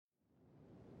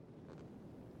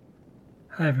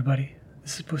Hi everybody,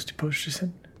 this is Posty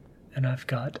Posterson, and I've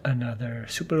got another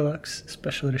Super Deluxe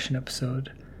special edition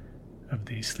episode of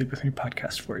the Sleep With Me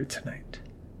podcast for you tonight.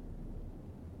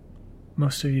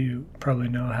 Most of you probably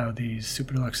know how these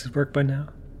Super Deluxes work by now,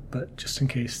 but just in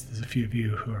case there's a few of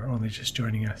you who are only just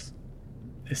joining us,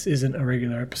 this isn't a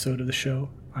regular episode of the show.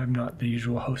 I'm not the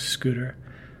usual host, Scooter.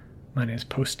 My name is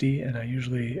Posty, and I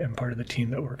usually am part of the team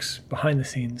that works behind the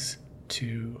scenes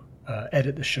to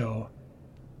edit the show.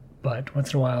 But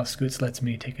once in a while, Scoots lets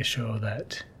me take a show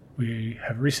that we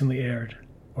have recently aired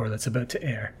or that's about to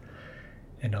air,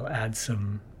 and I'll add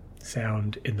some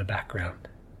sound in the background.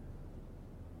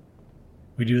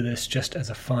 We do this just as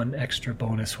a fun, extra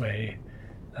bonus way,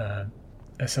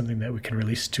 as something that we can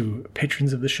release to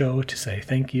patrons of the show to say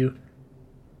thank you.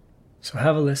 So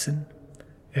have a listen.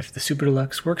 If the Super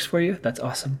Deluxe works for you, that's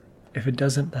awesome. If it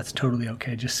doesn't, that's totally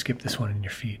okay. Just skip this one in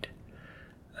your feed.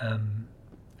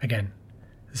 Again,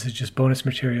 this is just bonus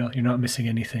material. You're not missing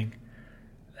anything.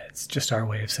 It's just our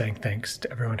way of saying thanks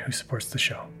to everyone who supports the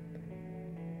show.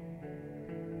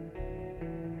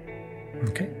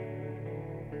 Okay.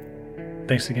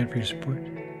 Thanks again for your support.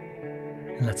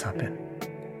 And let's hop in.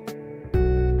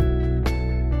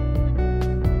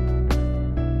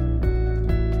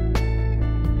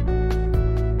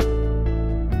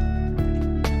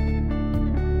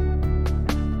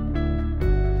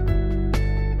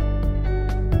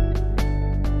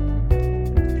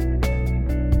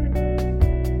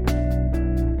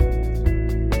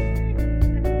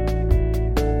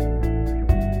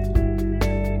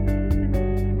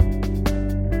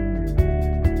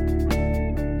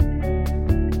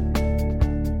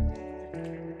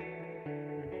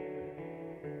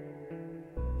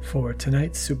 For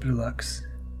tonight's Super Deluxe,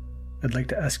 I'd like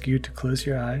to ask you to close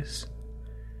your eyes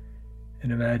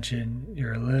and imagine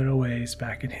you're a little ways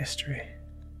back in history.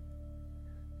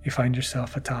 You find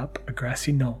yourself atop a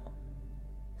grassy knoll,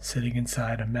 sitting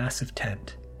inside a massive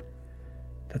tent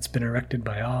that's been erected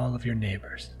by all of your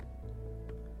neighbors.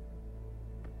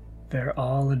 They're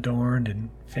all adorned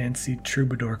in fancy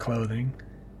troubadour clothing,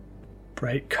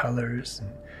 bright colors,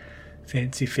 and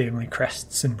fancy family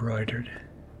crests embroidered.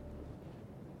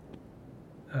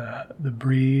 The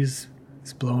breeze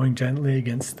is blowing gently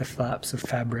against the flaps of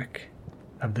fabric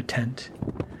of the tent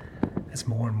as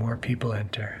more and more people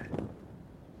enter.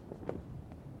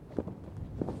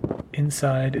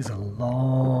 Inside is a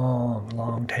long,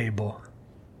 long table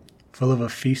full of a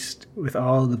feast with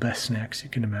all the best snacks you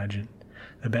can imagine,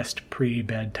 the best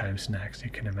pre-bedtime snacks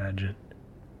you can imagine.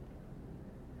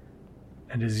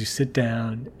 And as you sit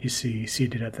down, you see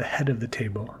seated at the head of the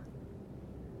table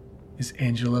is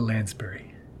Angela Lansbury.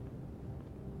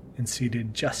 And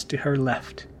seated just to her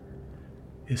left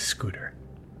is Scooter.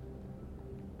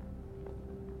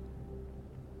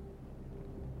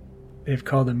 They've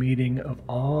called a meeting of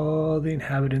all the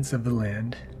inhabitants of the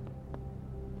land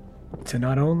to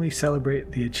not only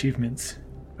celebrate the achievements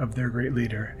of their great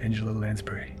leader, Angela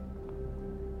Lansbury,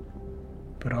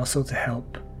 but also to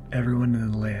help everyone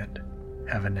in the land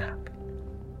have a nap.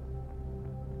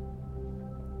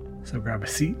 So grab a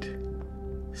seat,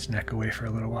 snack away for a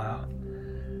little while,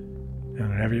 and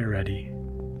whenever you're ready,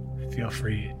 feel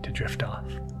free to drift off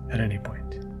at any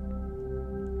point.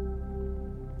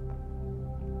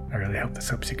 I really hope this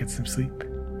helps you get some sleep.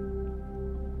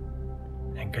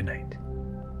 And good night.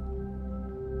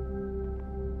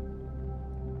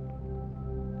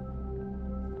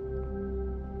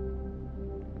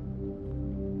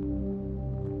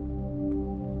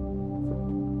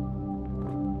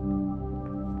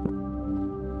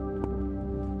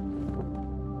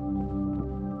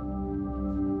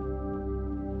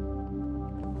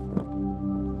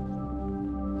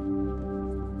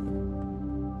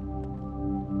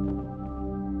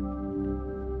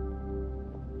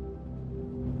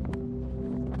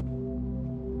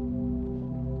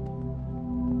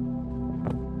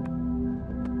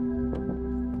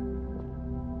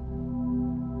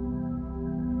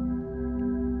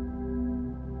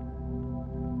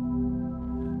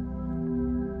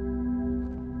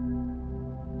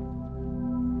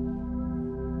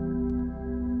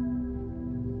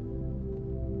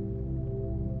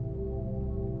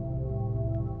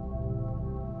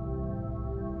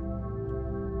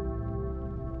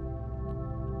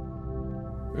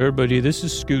 Everybody, this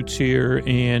is Scoots here,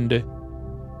 and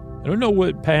I don't know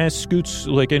what past Scoots,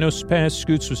 I know past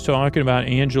Scoots was talking about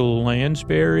Angela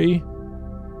Lansbury,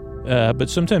 but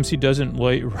sometimes he doesn't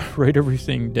write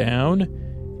everything down,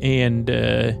 and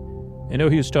I know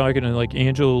he was talking to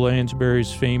Angela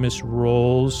Lansbury's famous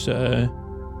roles, and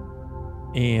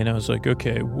I was like,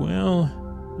 okay, well,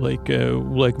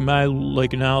 like my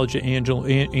knowledge of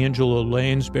Angela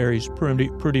Lansbury's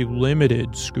pretty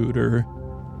limited, Scooter.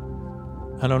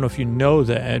 I don't know if you know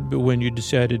that, but when you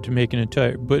decided to make an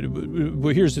entire... But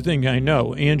here's the thing I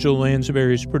know. Angela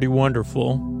Lansbury is pretty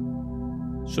wonderful.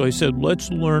 So I said, let's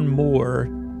learn more,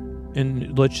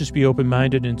 and let's just be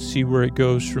open-minded and see where it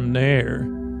goes from there.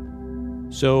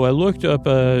 So I looked up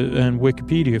on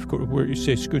Wikipedia, of course, where you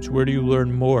say, Scoots, where do you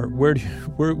learn more?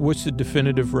 What's the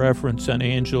definitive reference on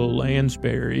Angela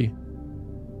Lansbury?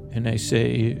 And I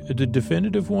say, the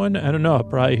definitive one? I don't know. I'll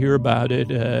probably hear about it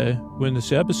when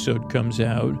this episode comes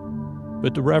out.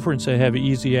 But the reference I have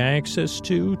easy access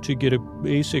to get a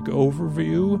basic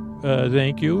overview,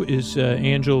 thank you, is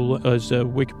Angela's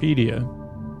Wikipedia.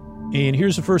 And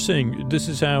here's the first thing. This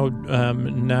is how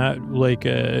not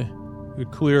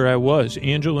clear I was.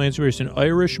 Angela Lansbury is an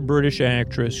Irish-British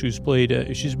actress who's played,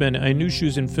 I knew she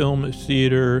was in film,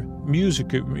 theater,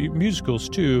 musicals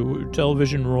too,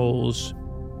 television roles.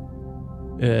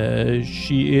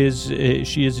 She is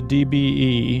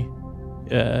DBE,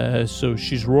 so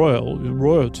she's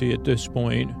royalty at this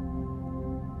point.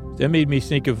 That made me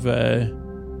think of the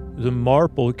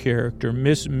Marple character,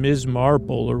 Ms.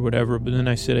 Marple or whatever, but then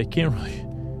I said, I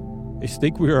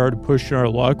think we are already pushing our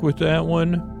luck with that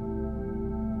one,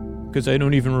 because I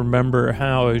don't even remember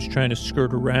how I was trying to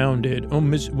skirt around it. Oh,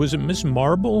 was it Miss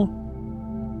Marble?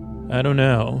 I don't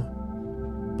know.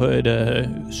 But,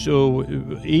 so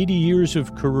 80 years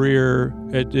of career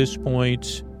at this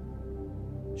point.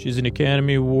 She's an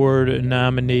Academy Award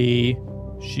nominee.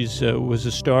 She's was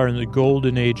a star in the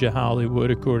golden age of Hollywood,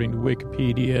 according to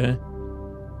Wikipedia.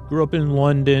 Grew up in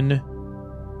London.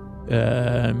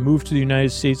 Moved to the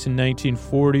United States in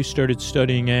 1940. Started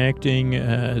studying acting.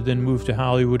 Then moved to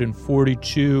Hollywood in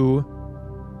 42.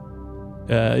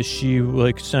 She,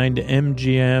 signed to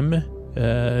MGM.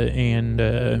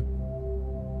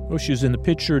 She was in the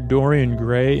picture Dorian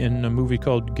Gray in a movie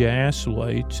called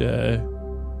Gaslight.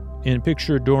 In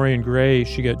Picture Dorian Gray,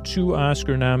 she got 2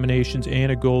 Oscar nominations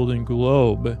and a Golden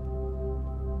Globe.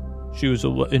 She was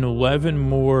in 11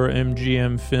 more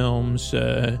MGM films,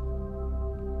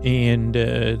 and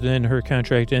then her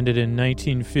contract ended in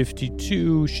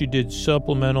 1952. She did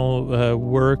supplemental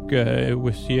work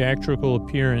with theatrical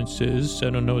appearances.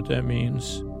 I don't know what that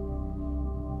means.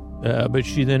 But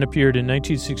she then appeared in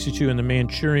 1962 in The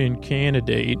Manchurian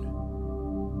Candidate,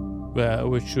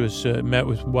 which was met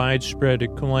with widespread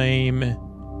acclaim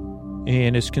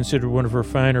and is considered one of her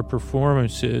finer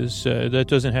performances. That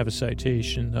doesn't have a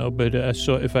citation, though, but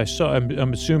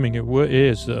I'm assuming it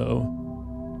is, though.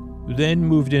 Then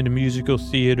moved into musical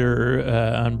theater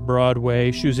on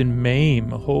Broadway. She was in Mame.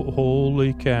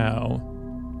 Holy cow.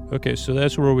 Okay, so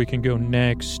that's where we can go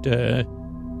next.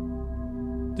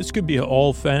 This could be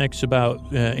all facts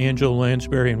about Angela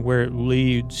Lansbury and where it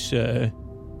leads.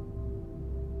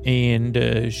 And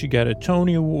she got a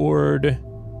Tony Award.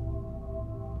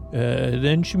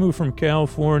 Then she moved from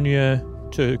California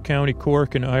to County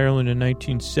Cork in Ireland in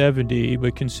 1970,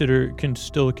 but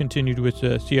still continued with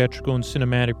theatrical and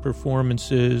cinematic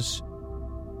performances.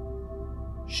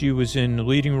 She was in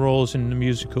leading roles in the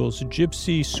musicals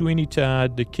Gypsy, Sweeney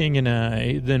Todd, The King and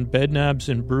I, then Bedknobs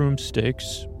and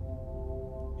Broomsticks.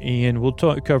 And we'll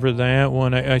cover that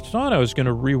one. I thought I was going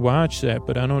to rewatch that,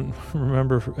 but I don't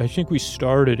remember. I think we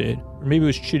started it. Or maybe it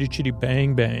was Chitty Chitty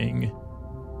Bang Bang.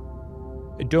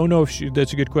 I don't know if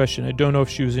that's a good question. I don't know if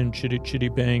she was in Chitty Chitty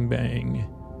Bang Bang.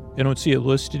 I don't see it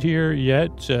listed here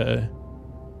yet.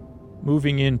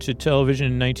 Moving into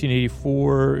television in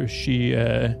 1984,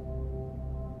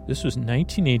 this was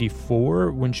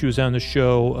 1984 when she was on the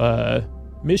show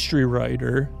Mystery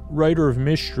Writer of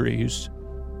Mysteries.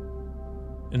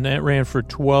 And that ran for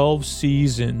 12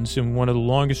 seasons and one of the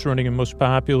longest running and most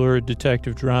popular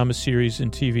detective drama series in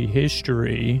TV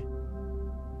history.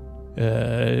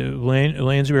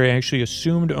 Lansbury actually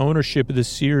assumed ownership of the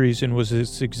series and was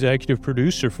its executive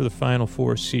producer for the final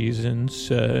 4 seasons.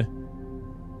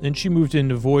 Then she moved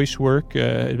into voice work.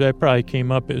 That probably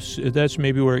came up that's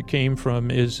maybe where it came from,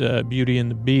 is Beauty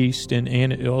and the Beast,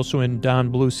 and also in Don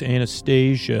Bluth's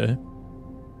Anastasia.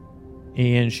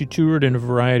 And she toured in a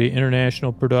variety of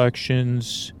international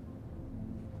productions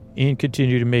and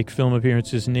continued to make film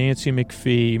appearances. Nancy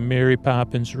McPhee, Mary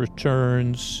Poppins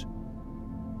Returns,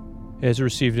 has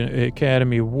received an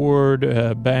Academy Award,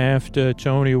 BAFTA,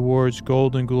 Tony Awards,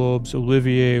 Golden Globes,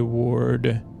 Olivier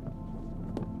Award,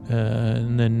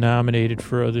 and then nominated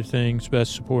for other things.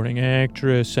 Best Supporting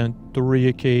Actress on 3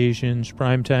 occasions,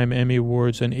 Primetime Emmy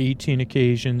Awards on 18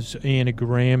 occasions, and a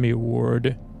Grammy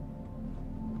Award.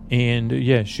 And,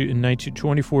 yeah, in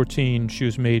 2014, she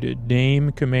was made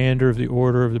Dame Commander of the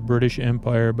Order of the British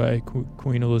Empire by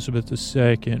Queen Elizabeth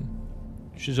II.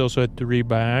 She's also had 3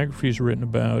 biographies written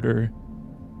about her.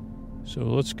 So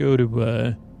let's go to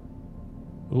a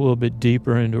little bit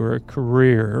deeper into her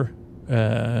career.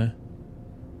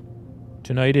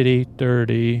 Tonight at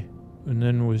 8:30, and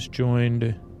then was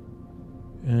joined,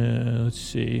 let's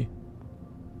see.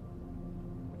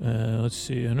 I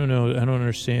don't know. I don't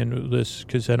understand this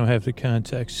because I don't have the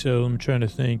context. So I'm trying to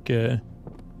think.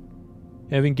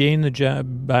 Having gained the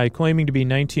job by claiming to be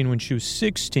 19 when she was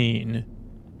 16.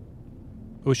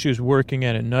 She was working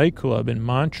at a nightclub in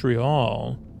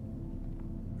Montreal,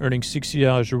 earning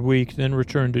 $60 a week, then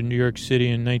returned to New York City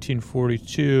in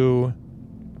 1942.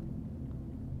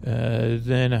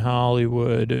 Then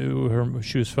Hollywood,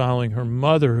 she was following her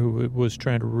mother, who was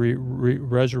trying to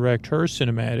resurrect her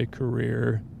cinematic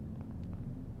career.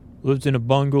 Lived in a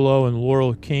bungalow in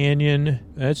Laurel Canyon.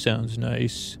 That sounds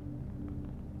nice.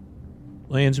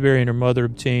 Lansbury and her mother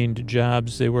obtained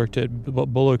jobs. They worked at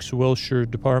Bullock's Wilshire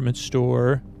department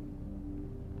store.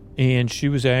 And she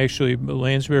was actually,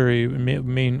 Lansbury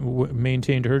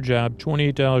maintained her job,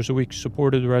 $28 a week,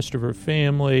 supported the rest of her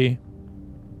family.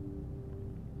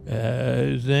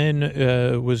 Then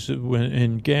was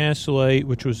in Gaslight,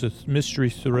 which was a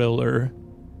mystery thriller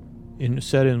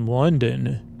set in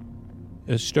London.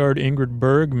 Starred Ingrid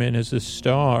Bergman as the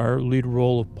star, lead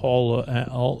role of Paula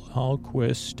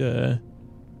Alquist.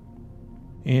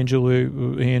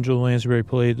 Angela Lansbury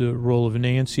played the role of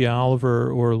Nancy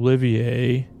Oliver or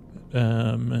Olivier.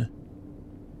 And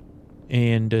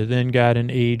then got an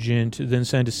agent, then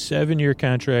signed a 7-year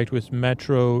contract with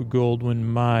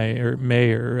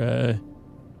Metro-Goldwyn-Mayer.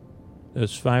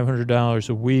 That's $500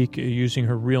 a week, using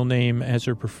her real name as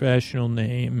her professional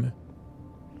name.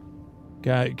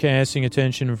 Got casting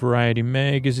attention in Variety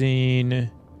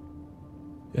magazine.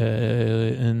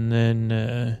 And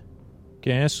then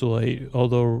Gaslight,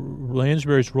 although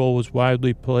Lansbury's role was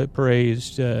widely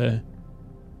praised,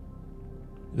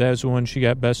 that was the one she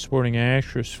got Best Supporting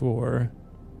Actress for.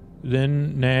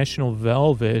 Then National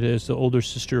Velvet as the older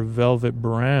sister of Velvet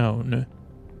Brown.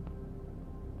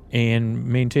 And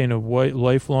maintained a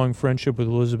lifelong friendship with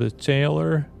Elizabeth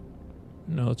Taylor.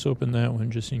 No, let's open that one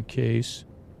just in case.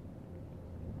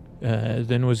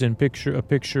 Then was in The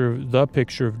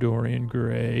Picture of Dorian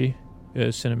Gray, a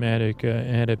cinematic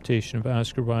adaptation of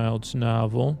Oscar Wilde's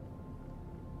novel.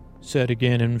 Set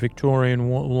again in Victorian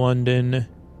London.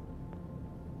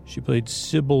 She played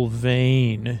Sybil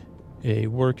Vane, a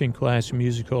working-class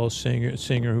music hall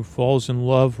singer who falls in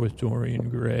love with Dorian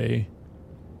Gray.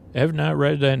 I have not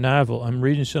read that novel. I'm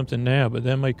reading something now, but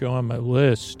that might go on my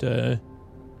list.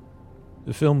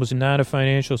 The film was not a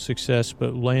financial success,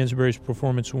 but Lansbury's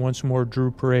performance once more drew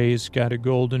praise, got a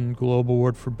Golden Globe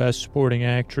Award for Best Supporting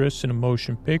Actress in a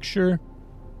Motion Picture.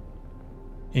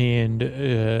 And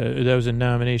that was a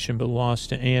nomination, but lost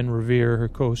to Anne Revere, her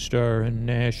co-star in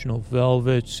National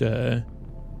Velvet.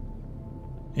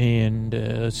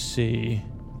 Let's see.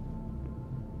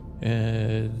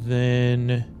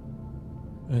 Then,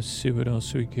 let's see what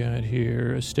else we got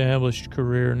here. Established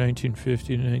career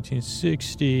 1950 to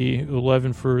 1960.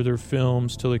 11 further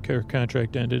films till the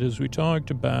contract ended, as we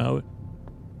talked about.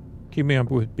 Keeping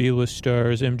up with B-list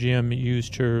stars, MGM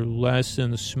used her less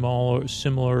than the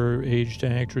similar-aged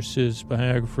actresses.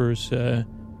 Biographers,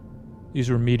 these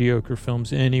were mediocre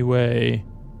films anyway.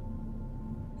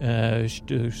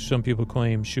 Some people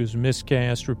claim she was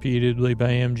miscast repeatedly by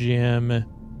MGM,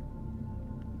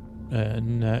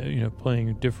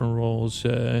 playing different roles.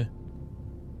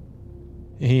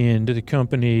 And the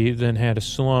company then had a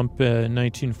slump. In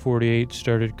 1948,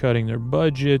 started cutting their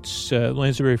budgets.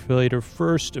 Lansbury played her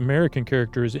first American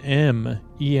character as E.M.,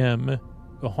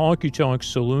 a honky-tonk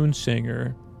saloon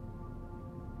singer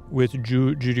with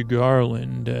Judy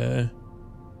Garland in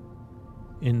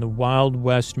the Wild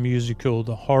West musical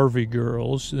The Harvey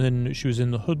Girls. Then she was in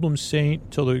The Hoodlum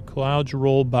Saint, Till the Clouds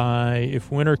Roll By,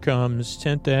 If Winter Comes,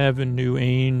 10th Avenue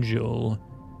Angel,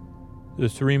 The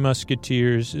Three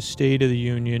Musketeers, State of the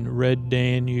Union, Red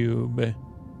Danube.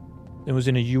 Then was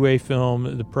in a UA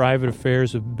film, The Private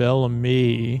Affairs of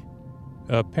Bellamy,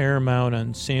 Paramount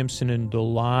on Samson and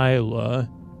Delilah.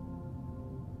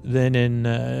 Then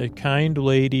in Kind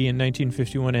Lady in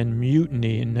 1951 and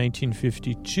Mutiny in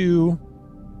 1952.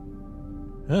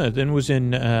 Then was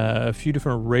in a few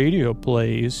different radio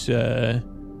plays,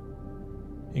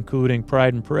 including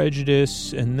Pride and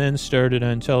Prejudice, and then started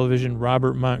on television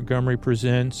Robert Montgomery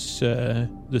Presents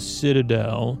The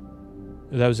Citadel.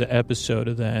 That was an episode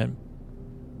of that.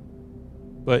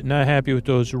 but not happy with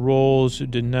those roles.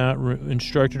 Did not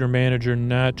instructed her manager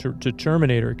not to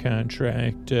terminate her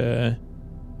contract.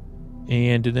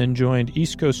 And then joined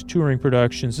East Coast Touring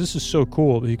Productions. This is so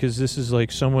cool because this is like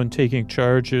someone taking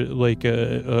charge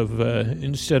of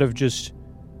instead of just,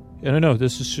 I don't know,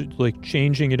 this is like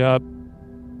changing it up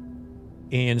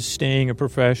and staying a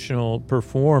professional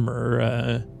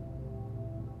performer.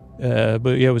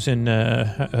 But yeah, it was in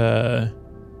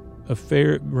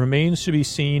Affair Remains to be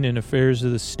Seen in Affairs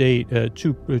of the State.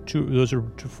 Two those are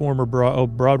two former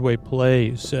Broadway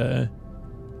plays.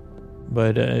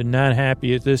 But not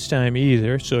happy at this time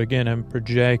either. So again, I'm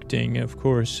projecting, of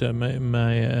course,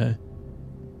 then,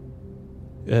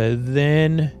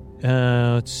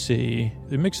 let's see.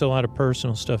 They mix a lot of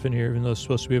personal stuff in here, even though it's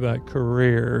supposed to be about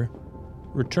career.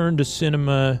 Returned to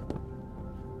cinema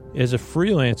as a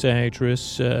freelance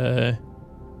actress, and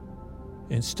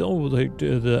still like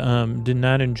did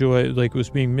not enjoy, like was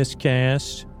being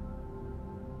miscast.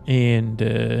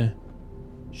 And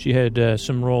she had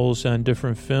some roles on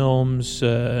different films.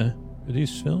 Are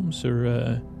these films? Or,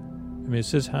 I mean, it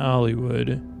says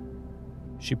Hollywood.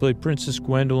 She played Princess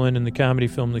Gwendolyn in the comedy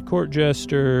film The Court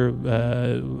Jester,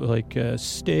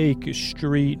 Steak,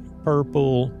 Street,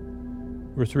 Purple,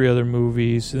 were 3 other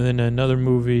movies. And then another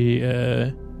movie,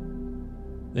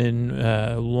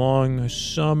 Long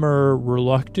Summer,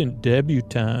 Reluctant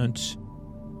Debutante.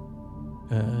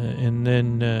 And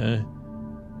then...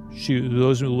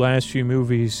 those last few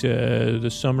movies, the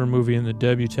summer movie and the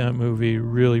debutante movie,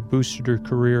 really boosted her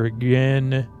career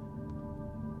again.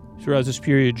 Throughout this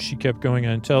period, she kept going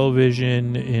on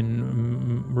television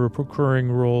in recurring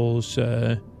roles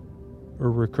or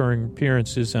recurring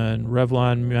appearances on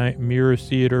Revlon Mirror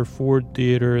Theater, Ford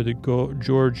Theater, the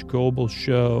George Gobel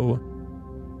Show,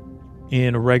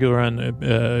 and a regular on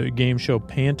the game show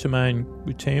Pantomime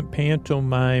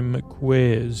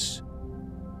Quiz.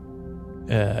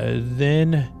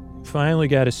 Then finally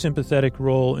got a sympathetic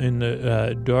role in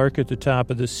the Dark at the Top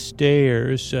of the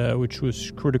Stairs, which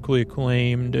was critically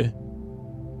acclaimed.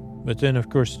 But then, of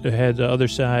course, it had the other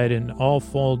side in All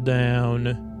Fall Down,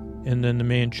 and then The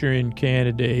Manchurian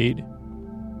Candidate,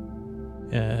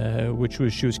 which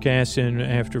was she was cast in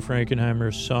after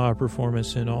Frankenheimer saw a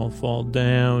performance in All Fall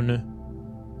Down.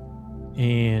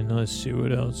 And let's see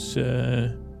what else.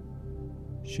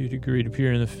 She'd agreed to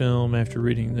appear in the film after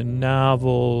reading the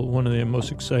novel, one of the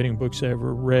most exciting books I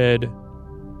ever read.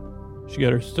 She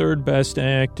got her 3rd Best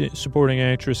Supporting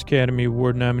Actress Academy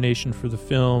Award nomination for the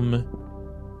film,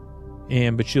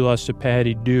 but she lost to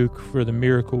Patty Duke for The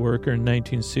Miracle Worker in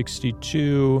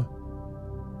 1962.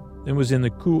 Then was in the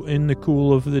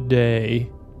Cool of the Day,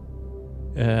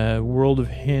 World of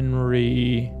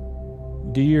Henry,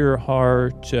 Dear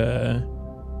Heart. A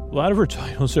lot of her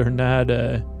titles are not...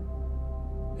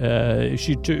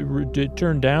 she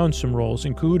turned down some roles,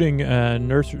 including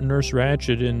Nurse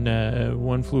Ratched in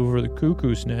One Flew Over the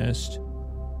Cuckoo's Nest.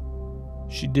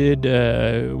 She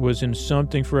was in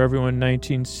Something for Everyone in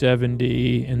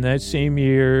 1970. And that same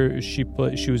year, she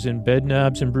was in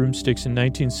Bedknobs and Broomsticks in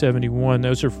 1971. That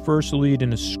was her first lead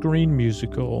in a screen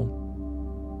musical.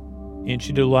 And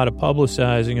she did a lot of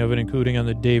publicizing of it, including on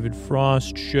the David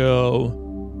Frost Show.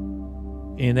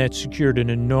 And that secured an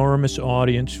enormous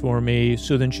audience for me.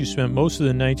 So then she spent most of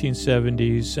the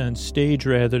 1970s on stage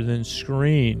rather than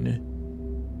screen.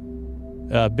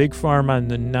 Big Farm on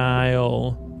the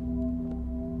Nile,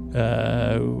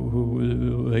 the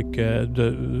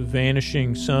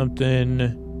Vanishing Something,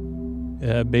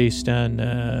 based on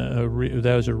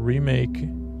that was a remake.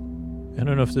 I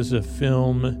don't know if this is a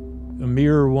film. A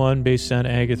Mirror One based on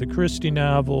Agatha Christie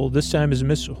novel. This time is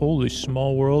Holy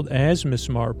Small World as Miss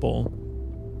Marple.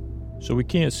 So we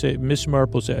can't say Miss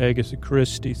Marple's an Agatha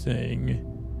Christie thing.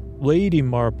 Lady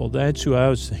Marple, that's who I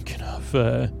was thinking of.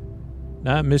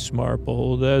 Not Miss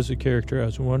Marple. That was a character I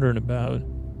was wondering about.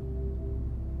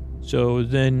 So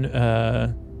then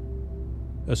A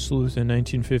Sleuth in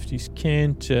 1950s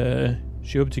Kent.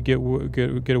 She hoped to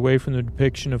get away from the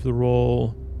depiction of the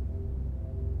role.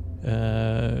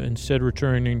 Instead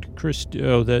returning to Christie.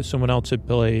 Oh, that someone else had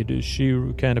played. She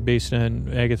kind of based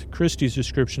on Agatha Christie's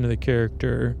description of the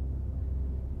character,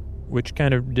 which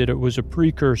kind of was a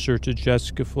precursor to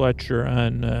Jessica Fletcher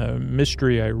on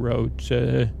Mystery I wrote.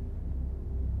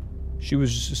 She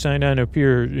was signed on to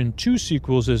appear in 2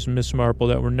 sequels as Miss Marple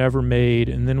that were never made,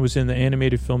 and then was in the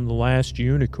animated film The Last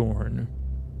Unicorn.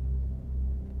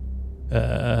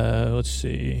 Let's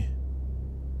see.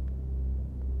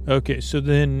 Okay, so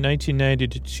then 1990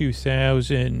 to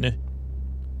 2000,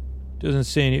 doesn't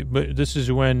say any, but this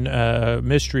is when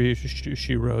Mystery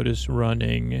She Wrote is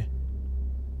running.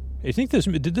 I think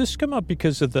did this come up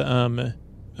because of the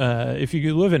if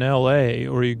you live in L.A.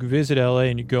 or you visit L.A.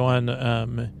 and you go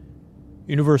on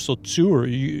Universal tour,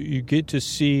 you get to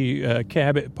see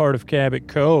part of Cabot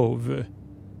Cove,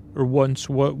 or once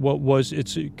what was,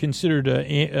 it's considered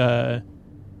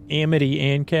Amity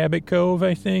and Cabot Cove,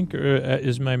 I think, or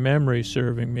is my memory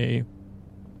serving me.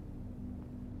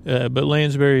 But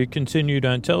Lansbury continued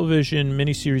on television,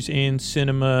 miniseries, and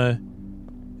cinema.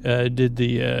 Did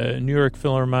the New York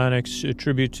Philharmonic's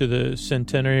tribute to the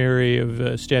centenary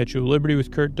of Statue of Liberty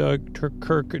with Kirk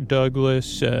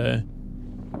Douglas.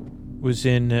 Was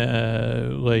in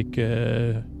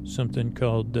something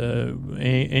called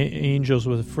Angels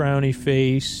with a Frowny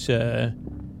Face.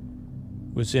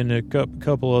 Was in a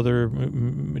couple other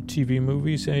TV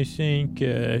movies, I think.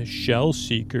 Shell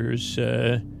Seekers.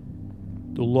 The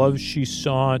Love She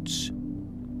Sought.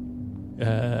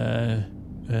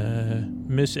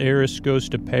 Miss Eris Goes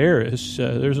to Paris.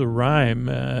 There's a rhyme.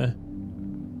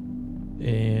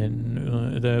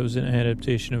 And that was an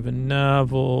adaptation of a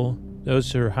novel. That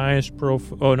was her highest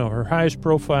profile. Her highest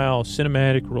profile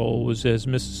cinematic role was as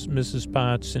Mrs.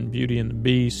 Potts in Beauty and the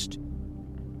Beast,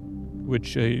 which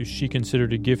she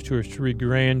considered a gift to her 3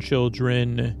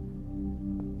 grandchildren.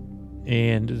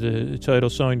 And the title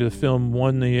song to the film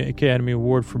won the Academy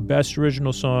Award for Best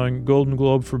Original Song, Golden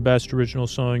Globe for Best Original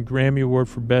Song, Grammy Award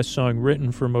for Best Song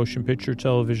Written for Motion Picture,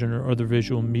 Television, or Other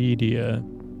Visual Media.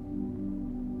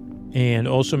 And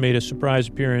also made a surprise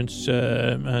appearance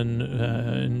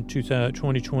in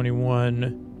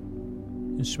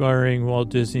 2021, inspiring Walt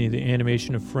Disney, the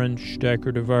animation of French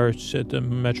decorative arts at the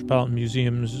Metropolitan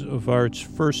Museums of Art's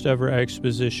first ever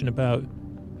exhibition about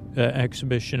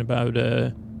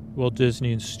Walt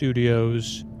Disney and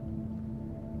Studios.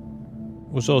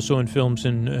 Was also in films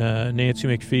in Nancy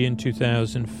McPhee in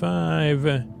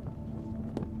 2005.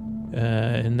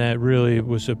 And that really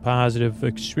was a positive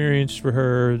experience for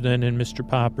her. Then in Mr.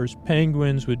 Popper's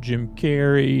Penguins with Jim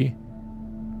Carrey.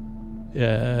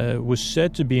 Was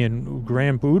set to be in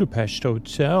Grand Budapest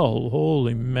Hotel.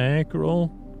 Holy mackerel.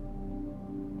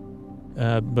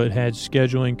 But had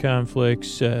scheduling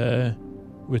conflicts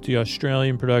with the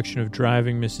Australian production of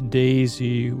Driving Miss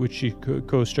Daisy, which she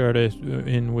co-starred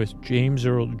in with James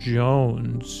Earl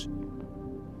Jones.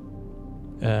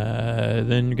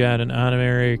 Then got an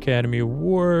honorary Academy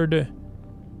Award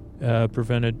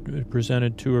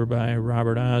presented to her by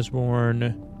Robert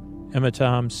Osborne. Emma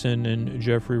Thompson and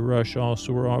Jeffrey Rush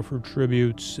also were offered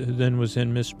tributes. Then was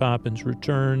in Miss Poppins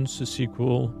Returns, the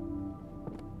sequel.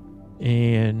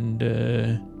 And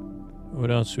what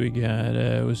else we got?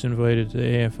 Was invited to the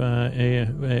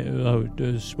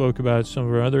AFI. Spoke about some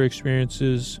of her other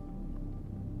experiences.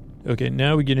 Okay,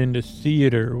 now we get into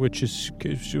theater, which is,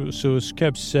 so it's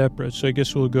kept separate. So I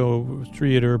guess we'll go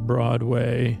theater,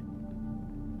 Broadway.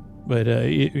 But,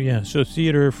 so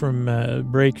theater from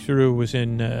Breakthrough was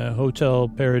in Hotel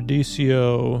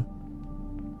Paradiso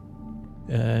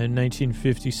in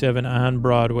 1957 on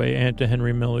Broadway at the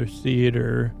Henry Miller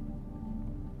Theater.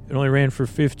 It only ran for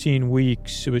 15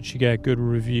 weeks, but she got good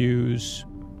reviews.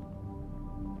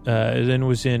 Then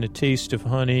was in A Taste of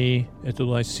Honey at the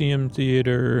Lyceum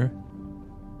Theater.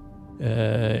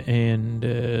 And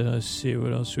let's see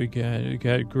what else we got. We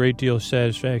got a great deal of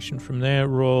satisfaction from that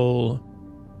role.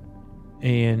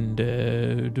 And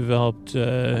developed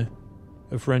a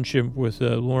friendship with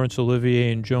Laurence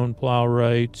Olivier and Joan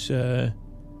Plowright.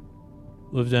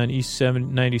 Lived on East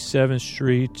 97th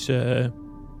Street.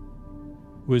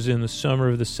 Was in The Summer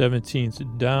of the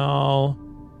 17th Doll.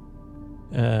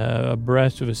 A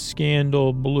Breath of a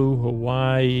Scandal, Blue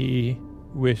Hawaii,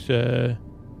 with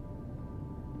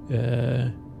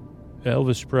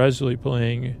Elvis Presley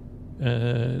playing.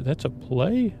 That's a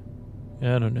play?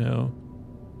 I don't know.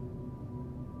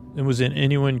 Then was in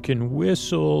Anyone Can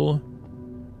Whistle,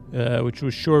 which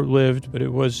was short-lived, but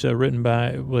it was written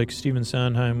by, Stephen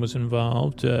Sondheim was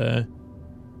involved.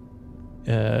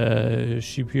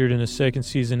 She appeared in a second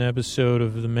season episode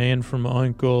of The Man from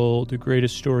U.N.C.L.E., The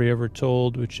Greatest Story Ever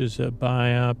Told, which is a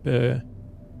biop.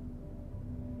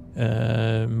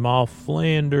 Moll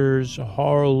Flanders,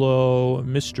 Harlow,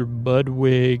 Mr.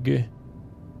 Budwig.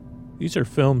 These are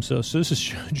films, though, so this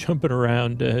is jumping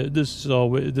around. This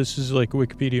is like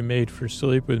Wikipedia made for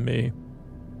Sleep With Me.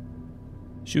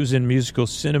 She was in musical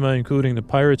cinema, including The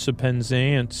Pirates of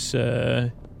Penzance.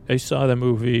 I saw that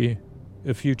movie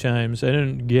a few times. I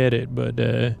didn't get it, but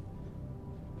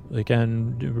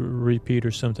on repeat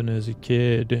or something as a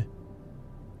kid.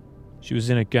 She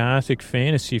was in a gothic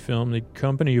fantasy film, The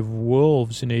Company of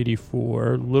Wolves, in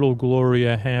 1984. Little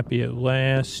Gloria, Happy at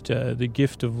Last. The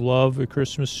Gift of Love, A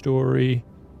Christmas Story.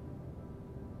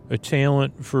 A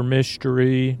Talent for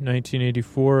Mystery,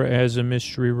 1984, as a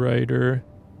mystery writer.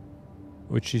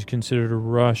 which she's considered a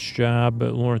rush job,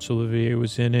 but Laurence Olivier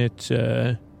was in it.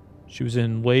 She was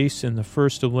in Lace in the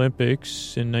first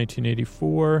Olympics in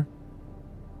 1984.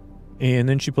 And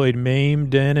then she played Mame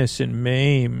Dennis in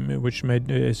Mame, which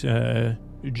is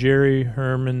Jerry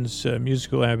Herman's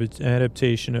musical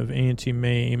adaptation of Auntie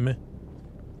Mame,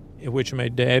 which my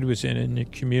dad was in the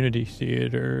community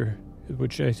theater,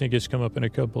 which I think has come up in a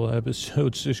couple of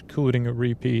episodes, including a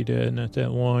repeat not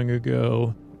that long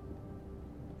ago.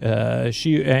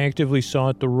 She actively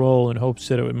sought the role in hopes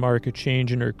that it would mark a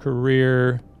change in her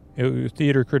career.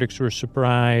 Theater critics were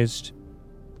surprised.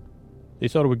 They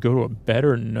thought it would go to a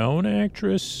better-known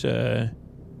actress, and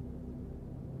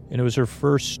it was her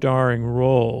first starring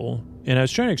role. And I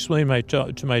was trying to explain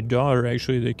to my daughter,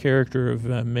 actually, the character of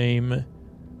Mame.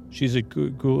 She's a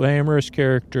glamorous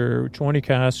character, 20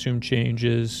 costume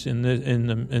changes in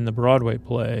the Broadway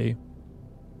play,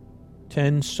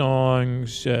 10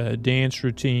 songs, dance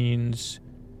routines.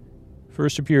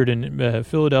 First appeared in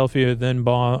Philadelphia, then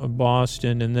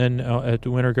Boston, and then at the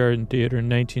Winter Garden Theater in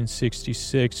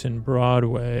 1966 in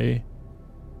Broadway.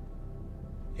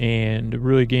 And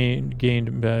really gained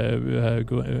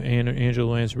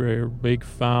Angela Lansbury a big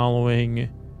following,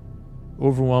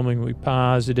 overwhelmingly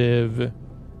positive,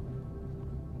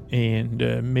 and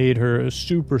made her a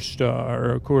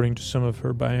superstar, according to some of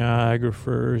her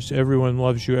biographers. Everyone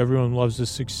loves you, everyone loves the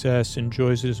success,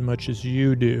 enjoys it as much as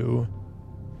you do.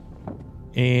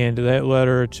 And that led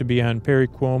her to be on Perry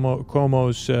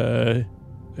Cuomo's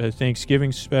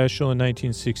Thanksgiving special in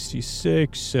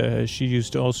 1966. She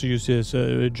also used it as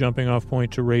a jumping off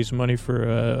point to raise money for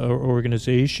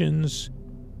organizations.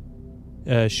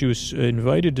 She was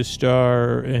invited to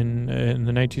star in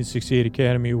the 1968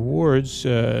 Academy Awards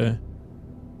and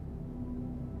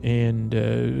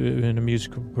in a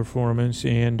musical performance,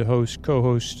 and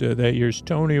co-host that year's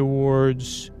Tony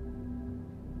Awards.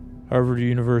 Harvard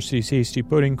University's Hasty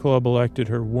Pudding Club elected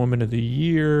her Woman of the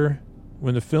Year.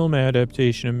 When the film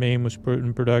adaptation of Mame was put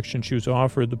in production, she was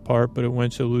offered the part, but it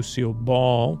went to Lucille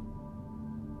Ball.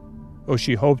 Oh,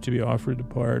 she hoped to be offered the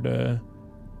part,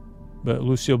 but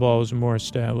Lucille Ball was a more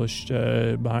established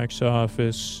box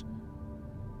office.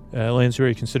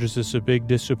 Lansbury considers this a big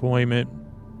disappointment.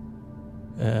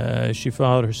 She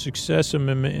followed her success of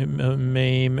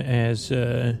Mame as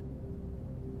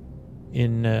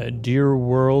in Dear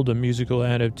World, a musical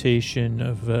adaptation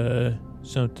of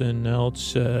something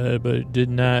else, but did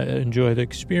not enjoy the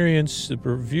experience. The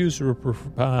reviews were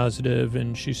positive,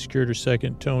 and she secured her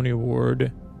second Tony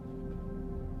Award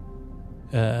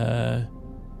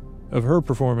of her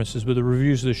performances, but the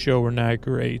reviews of the show were not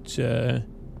great.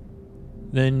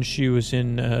 Then she was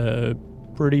in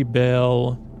Pretty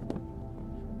Belle.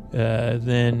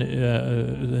 Then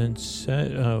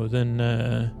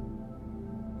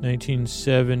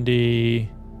 1970,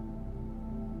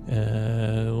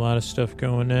 a lot of stuff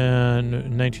going on.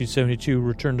 In 1972,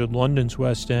 returned to London's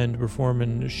West End to perform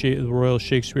in the Royal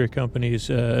Shakespeare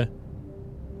Company's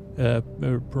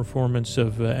performance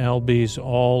of Albee's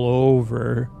All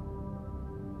Over.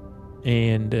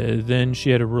 And then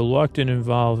she had a reluctant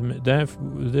involvement.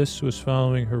 This was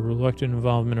following her reluctant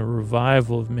involvement in a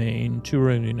revival of Maine,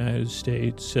 touring the United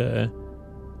States.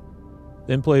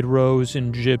 Then played Rose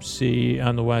in Gypsy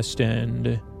on the West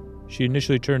End. She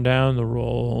initially turned down the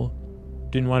role,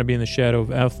 didn't want to be in the shadow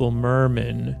of Ethel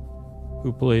Merman,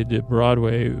 who played the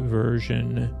Broadway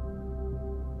version,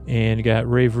 and got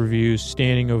rave reviews,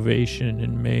 standing ovation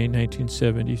in May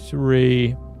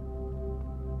 1973.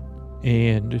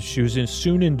 And she was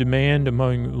soon in demand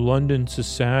among London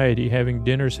society, having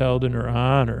dinners held in her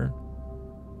honor.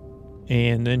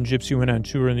 And then Gypsy went on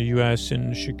tour in the U.S.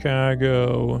 and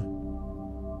Chicago.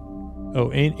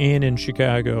 And in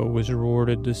Chicago was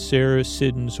awarded the Sarah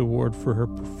Siddons Award for her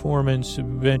performance.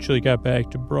 Eventually got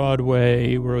back to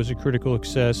Broadway, where it was a critical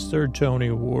success, third Tony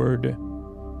Award.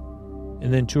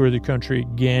 And then toured the country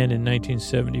again in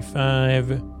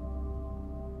 1975.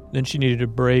 Then she needed a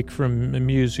break from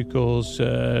musicals,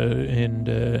 and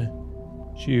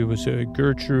she was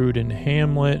Gertrude in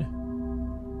Hamlet.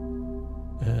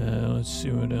 Let's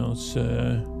see what else.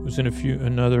 Was in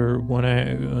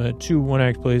two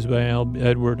one-act plays by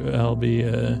Edward Albee,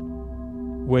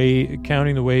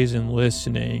 Counting the Ways and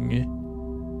Listening.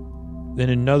 Then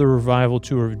another revival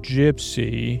tour of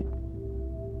Gypsy.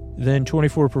 Then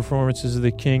 24 performances of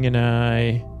The King and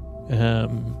I.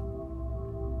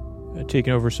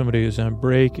 Taking over somebody who's on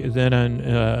break. Then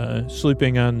on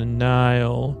Sleeping on the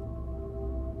Nile,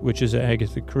 which is an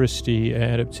Agatha Christie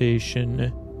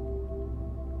adaptation.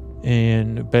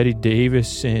 And Betty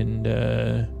Davis, and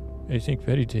I think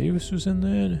Betty Davis was in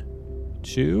that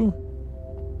too.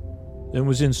 Then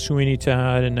was in Sweeney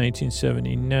Todd in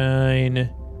 1979,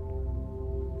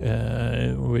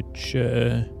 which,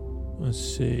 let's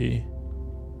see.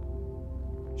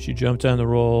 She jumped on the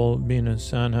role being a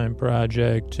Sondheim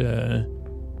project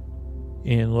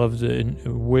and loved the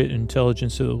wit and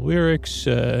intelligence of the lyrics.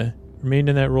 Remained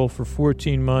in that role for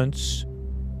 14 months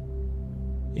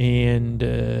and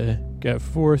got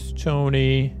 4th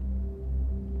Tony.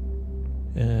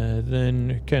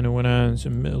 Then kind of went on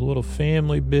a little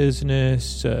family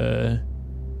business. What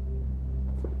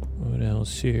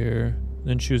else here?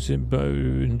 Then she was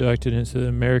inducted into the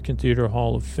American Theater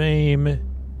Hall of Fame.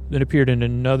 Then appeared in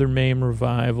another Mame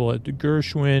revival at the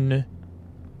Gershwin.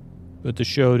 But the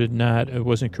show it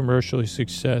wasn't commercially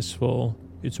successful.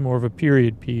 It's more of a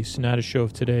period piece, not a show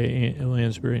of today,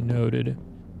 Lansbury noted.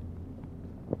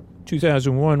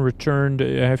 2001 returned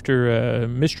after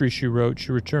Mystery She Wrote.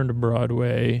 She returned to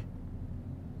Broadway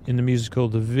in the musical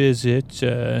The Visit.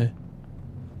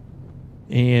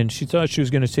 And she thought she was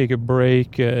going to take a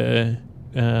break from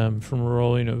a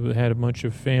role, had a bunch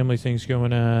of family things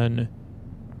going on.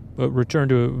 But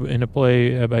returned in a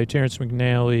play by Terrence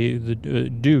McNally, The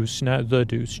Deuce, not The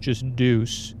Deuce, just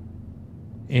Deuce.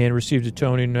 And received a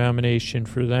Tony nomination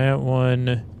for that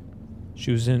one.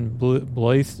 She was in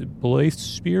Blythe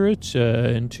Spirit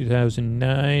in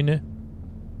 2009.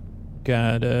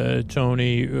 Got a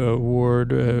Tony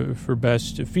Award for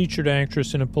Best Featured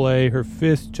Actress in a Play, her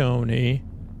 5th Tony.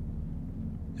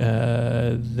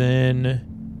 Then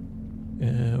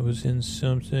was in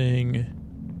something,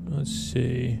 let's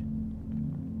see,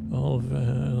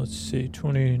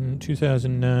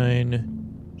 2009.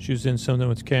 She was in something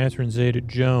with Catherine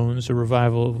Zeta-Jones, a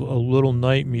revival of A Little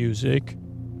Night Music.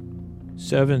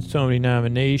 7th Tony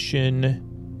nomination,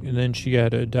 and then she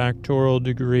got a doctoral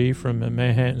degree from the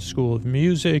Manhattan School of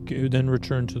Music, then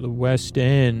returned to the West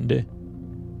End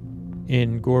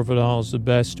in Gore Vidal's The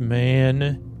Best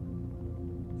Man.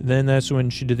 Then that's when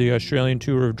she did the Australian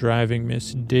tour of Driving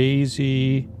Miss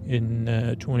Daisy in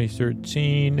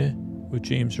 2013 with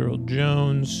James Earl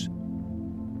Jones.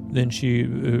 Then she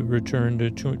returned to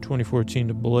 2014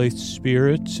 to Blythe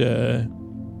Spirit,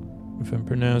 if I'm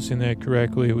pronouncing that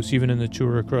correctly. It was even in the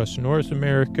tour across North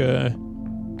America.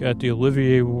 Got the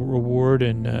Olivier Award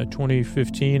in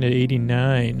 2015 at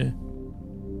 89.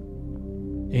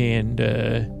 And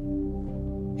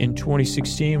in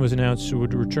 2016 was announced it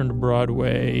would return to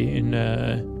Broadway in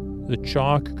The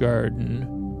Chalk Garden.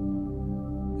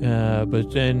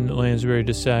 But then Lansbury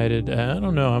decided, I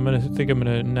don't know, I'm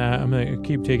gonna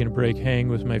keep taking a break, hang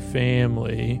with my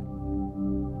family.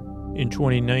 In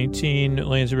 2019,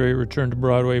 Lansbury returned to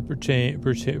Broadway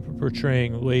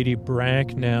portraying Lady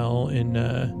Bracknell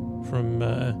from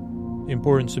The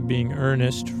Importance of Being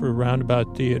Earnest for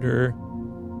Roundabout Theater.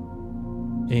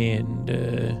 And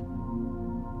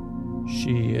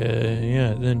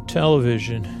then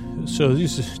television. So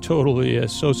this is totally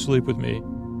So Sleep With Me.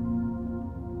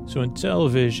 So in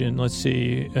television, let's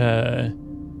see,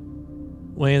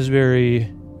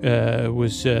 Lansbury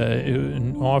was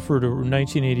offered in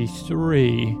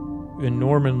 1983 a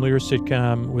Norman Lear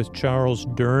sitcom with Charles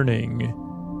Durning,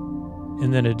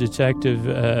 and then a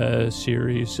detective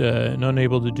series. And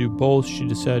unable to do both, she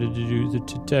decided to do the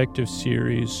detective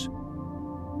series,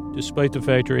 despite the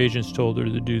fact her agents told her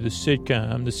to do the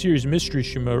sitcom. The series Mystery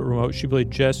She Wrote, she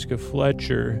played Jessica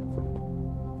Fletcher.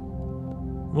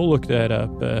 We'll look that up.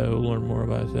 We'll learn more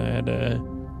about that.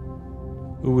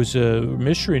 Who was a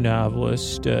mystery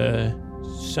novelist,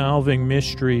 solving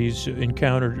mysteries,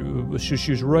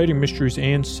 she was writing mysteries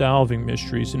and solving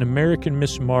mysteries, an American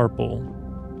Miss Marple.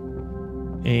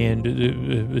 And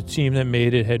the team that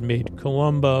made it had made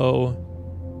Columbo.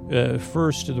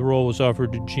 First, the role was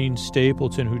offered to Gene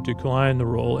Stapleton, who declined the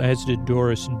role, as did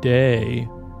Doris Day.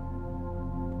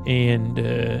 And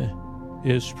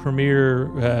his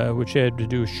premiere, which had to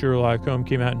do with Sherlock Holmes,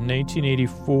 came out in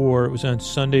 1984. It was on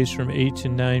Sundays from 8 to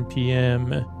 9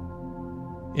 p.m.,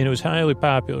 and it was highly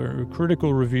popular.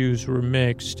 Critical reviews were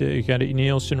mixed. It got a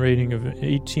Nielsen rating of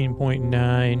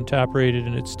 18.9, top-rated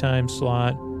in its time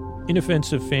slot.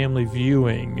 Inoffensive family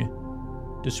viewing.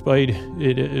 Despite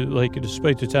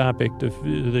the topic,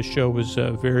 the show was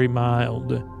very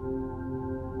mild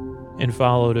and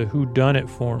followed a whodunit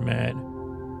format.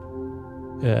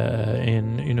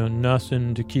 And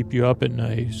nothing to keep you up at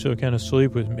night, so kind of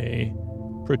Sleep With Me.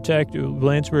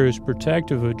 Lansbury was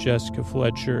protective of Jessica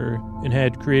Fletcher and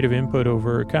had creative input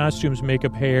over her costumes,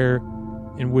 makeup, hair,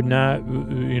 and would not,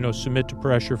 submit to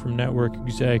pressure from network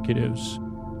executives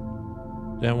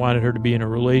that wanted her to be in a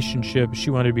relationship. She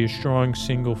wanted to be a strong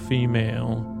single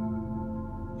female.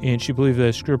 And she believed that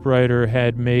a scriptwriter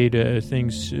had made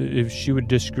things, if she would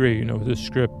disagree, with the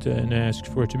script and ask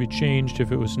for it to be changed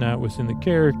if it was not within the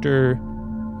character.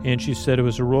 And she said it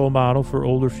was a role model for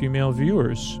older female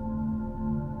viewers.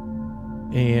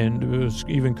 And it was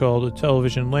even called a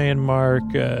television landmark,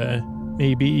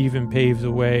 maybe even paved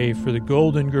the way for the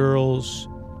Golden Girls.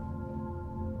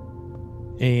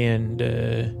 And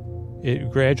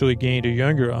it gradually gained a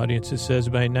younger audience. It says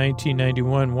by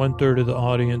 1991, 1/3 of the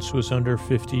audience was under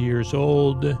 50 years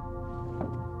old.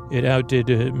 It outdid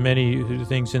many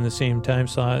things in the same time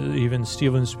slot, even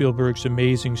Steven Spielberg's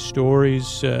Amazing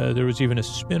Stories. There was even a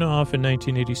spin-off in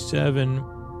 1987.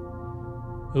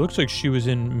 It looks like she was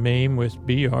in MAME with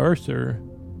B. Arthur.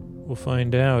 We'll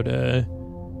find out. And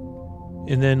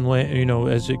then,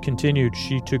 as it continued,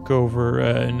 she took over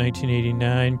in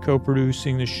 1989,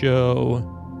 co-producing the show.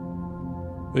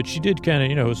 But she did kind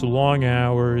of, it was long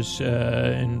hours,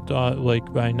 and thought like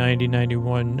by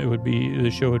 1991 the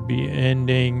show would be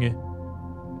ending.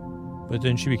 But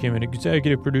then she became an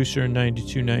executive producer in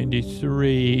 92,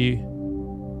 93.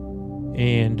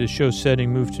 And the show's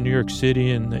setting moved to New York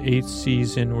City in the 8th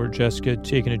season, where Jessica had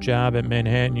taken a job at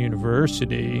Manhattan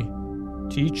University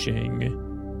teaching.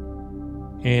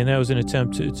 And that was an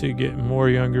attempt to get more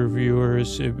younger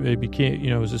viewers. It became,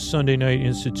 it was a Sunday night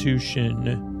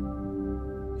institution.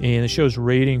 And the show's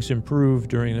ratings improved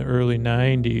during the early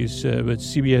 90s, but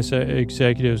CBS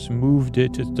executives moved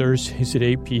it to Thursdays at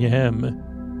 8 p.m.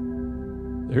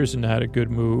 There's not a good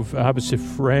move. Opposite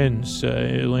Friends,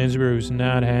 Lansbury was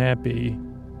not happy.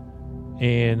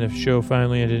 And the show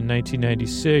finally ended in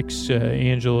 1996,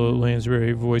 Angela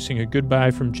Lansbury voicing a goodbye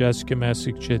from Jessica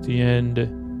message at the end.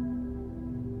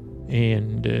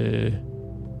 And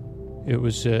it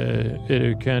was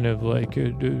kind of like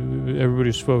everybody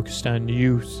was focused on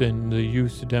youth and the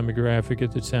youth demographic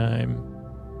at the time.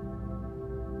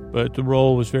 But the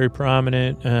role was very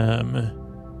prominent.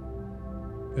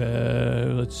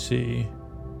 Let's see.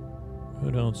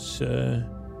 What else? There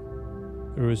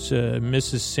was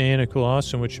Mrs. Santa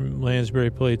Claus, in which Lansbury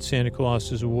played Santa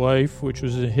Claus's wife, which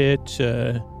was a hit.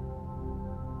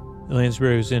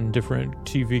 Lansbury was in different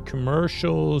TV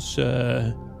commercials,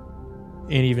 and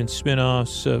even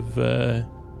spin-offs of,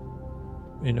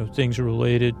 things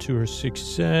related to her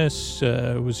success.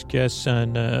 Was guests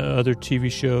on other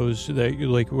TV shows that,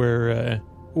 where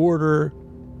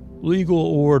Legal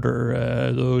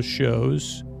Order, those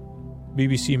shows.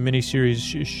 BBC miniseries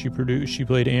she produced. She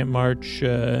played Aunt March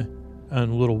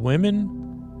on Little Women.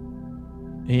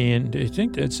 And I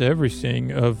think that's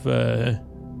everything of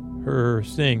her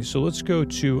thing. So let's go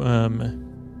to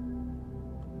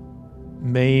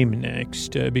MAME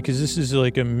next, because this is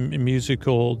like a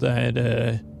musical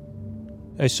that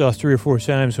I saw 3 or 4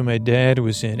 times when my dad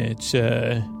was in it,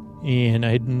 and I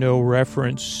had no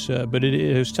reference, but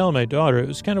I was telling my daughter it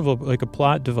was kind of like a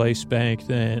plot device back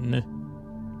then.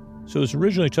 So it was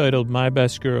originally titled My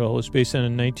Best Girl. It's based on a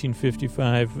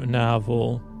 1955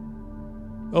 novel.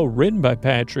 Written by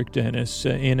Patrick Dennis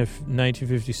in a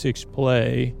 1956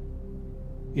 play.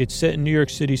 It's set in New York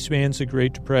City, spans the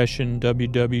Great Depression,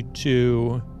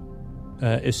 WW2.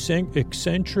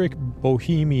 Eccentric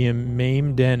bohemian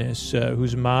Mame Dennis,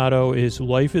 whose motto is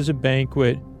 "Life is a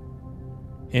banquet,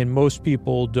 and most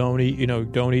people don't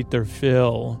eat their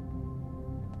fill."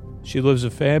 She lives a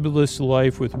fabulous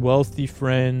life with wealthy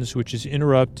friends, which is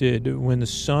interrupted when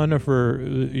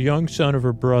the young son of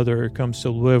her brother comes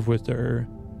to live with her,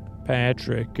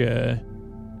 Patrick.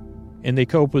 And they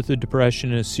cope with the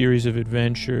depression in a series of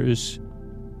adventures.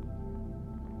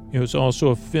 It was also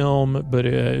a film, but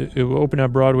it opened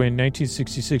on Broadway in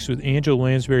 1966 with Angela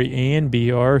Lansbury and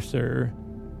B. Arthur.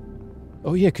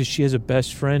 Oh, yeah, because she has a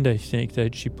best friend, I think,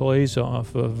 that she plays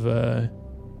off of. It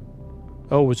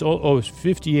was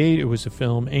 58, it was a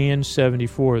film, and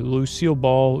 74. The Lucille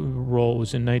Ball role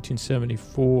was in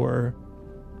 1974.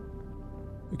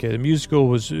 Okay, the musical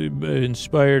was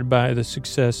inspired by the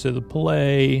success of the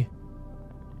play.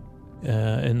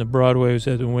 And the Broadway was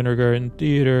at the Winter Garden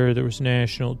Theater. There was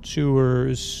national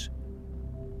tours.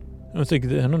 I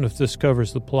don't know if this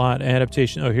covers the plot.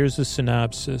 Adaptation. Oh, here's the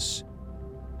synopsis.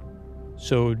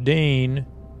 So Dane,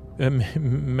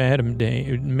 Madam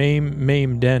Dane,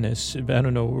 Mame Dennis, I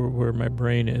don't know where my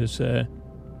brain is.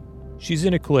 She's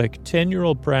in a clique.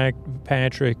 10-year-old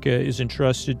Patrick is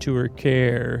entrusted to her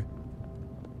care.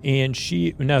 And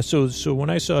so when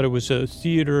I saw it was a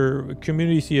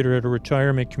community theater at a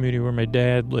retirement community where my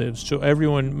dad lives. So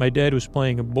my dad was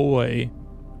playing a boy.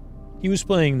 He was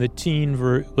playing the teen,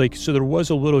 so there was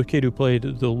a little kid who played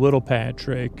the little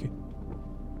Patrick,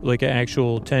 like an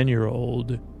actual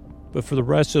 10-year-old. But for the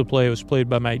rest of the play, it was played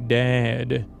by my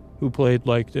dad, who played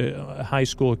like the high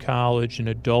school, college, and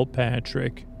adult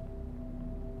Patrick.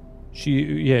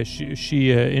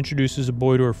 She introduces a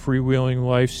boy to her freewheeling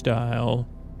lifestyle.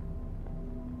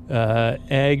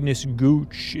 Agnes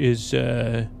Gooch is,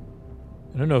 I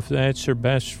don't know if that's her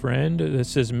best friend. That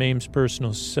says Mame's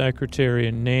personal secretary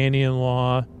and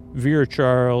nanny-in-law. Vera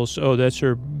Charles, oh, that's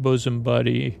her bosom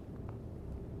buddy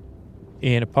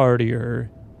and a partier.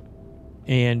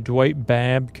 And Dwight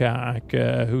Babcock,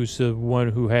 who's the one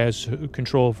who has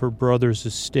control of her brother's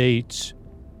estates.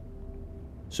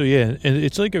 So yeah, and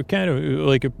it's like a kind of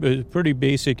like a pretty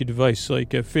basic advice,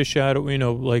 like a fish out of,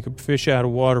 like a fish out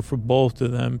of water for both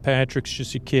of them. Patrick's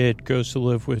just a kid, goes to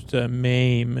live with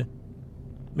Mame.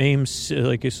 Mame's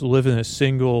like is living a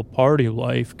single party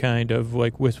life, kind of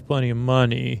like with plenty of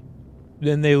money.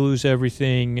 Then they lose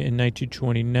everything in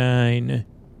 1929.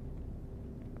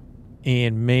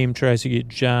 And Mame tries to get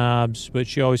jobs, but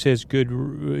she always has good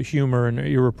humor and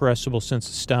irrepressible sense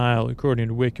of style, according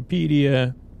to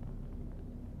Wikipedia.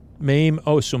 Mame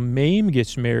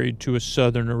gets married to a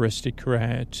Southern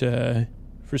aristocrat.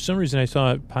 For some reason, I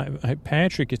thought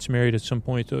Patrick gets married at some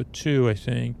point, though, too, I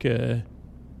think.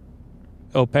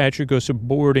 Patrick goes to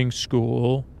boarding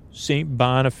school, St.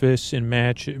 Boniface in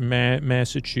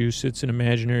Massachusetts, an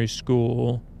imaginary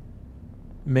school.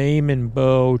 Mame and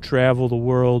Beau travel the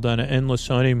world on an endless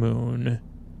honeymoon.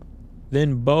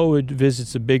 Then Beau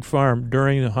visits a big farm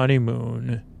during the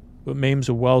honeymoon, but Mame's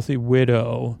a wealthy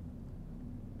widow.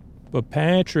 But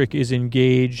Patrick is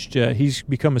engaged. He's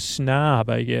become a snob,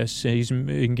 I guess. He's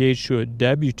engaged to a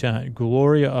debutante,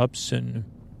 Gloria Upson.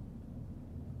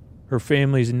 Her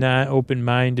family's not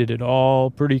open-minded at all,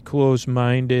 pretty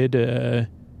close-minded.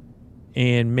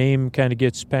 And Mame kind of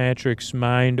gets Patrick's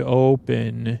mind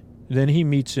open. Then he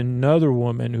meets another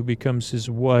woman who becomes his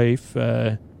wife.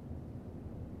 And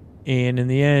in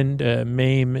the end,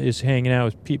 Mame is hanging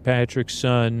out with Patrick's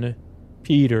son,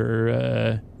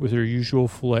 Peter, with her usual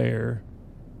flair.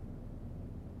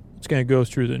 It's going to go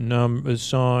through the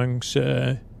songs,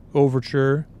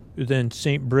 Overture, then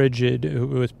St. Bridget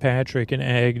with Patrick and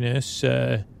Agnes,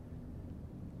 then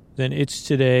It's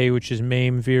Today, which is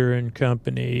Mame, Vera, and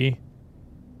Company,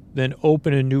 then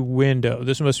Open a New Window.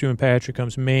 This must be when Patrick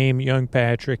comes, Mame, Young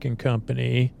Patrick, and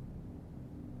Company.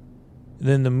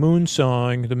 Then the Moon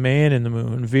Song, The Man in the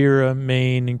Moon, Vera,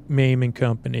 Mame, and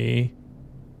Company.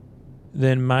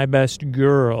 Then My Best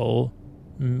Girl,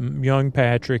 Young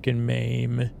Patrick and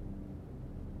Mame.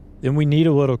 Then We Need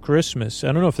a Little Christmas.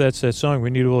 I don't know if that's that song, We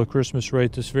Need a Little Christmas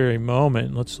right this very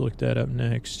moment. Let's look that up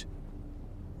next.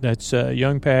 That's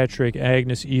Young Patrick,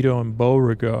 Agnes, Ito, and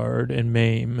Beauregard, and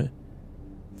Mame.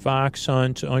 Fox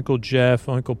Hunt, Uncle Jeff,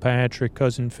 Uncle Patrick,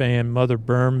 Cousin Fan, Mother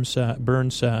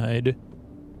Burnside.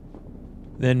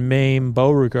 Then Mame,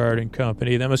 Beauregard, and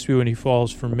Company. That must be when he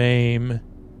falls for Mame.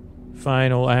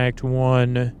 Final Act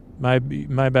 1,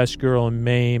 My Best Girl and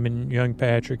Mame and Young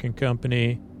Patrick and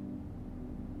Company.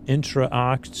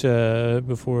 Intra-act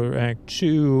before Act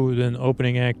 2, then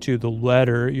opening Act 2, The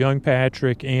Letter, Young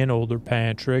Patrick and Older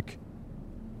Patrick.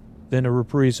 Then a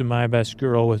reprise of My Best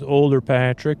Girl with Older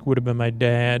Patrick, would have been my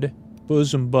dad.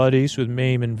 Bosom Buddies with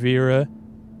Mame and Vera.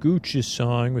 Gooch's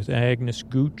Song with Agnes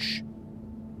Gooch.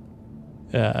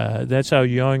 That's How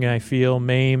Young I Feel,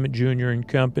 Mame, Jr. and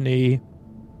Company.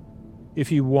 If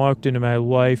You Walked Into My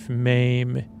Life,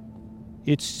 Mame.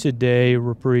 It's Today,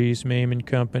 reprise, Mame and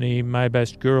Company. My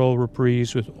Best Girl,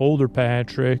 reprise with Older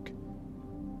Patrick.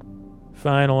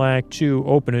 Final Act 2,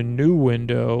 Open a New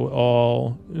Window,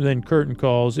 all. Then Curtain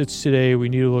Calls, It's Today, We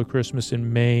Need a Little Christmas,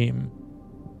 and Mame.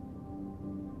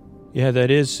 Yeah,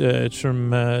 it's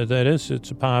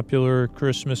a popular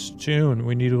Christmas tune,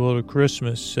 We Need a Little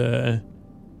Christmas,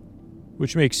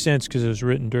 which makes sense because it was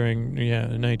written during,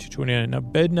 1929. Now,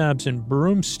 Bedknobs and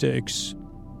Broomsticks.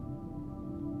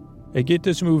 I get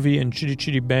this movie and Chitty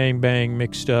Chitty Bang Bang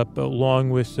mixed up, along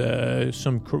with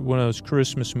one of those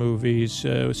Christmas movies,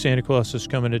 Santa Claus Is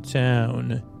Coming to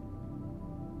Town.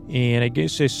 And I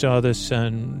guess I saw this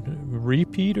on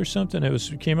repeat or something.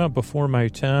 It came out before my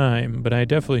time, but I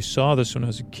definitely saw this when I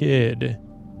was a kid.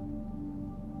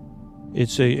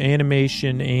 It's a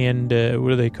animation and,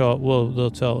 what do they call it? Well,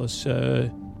 they'll tell us.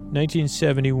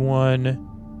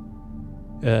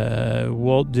 1971,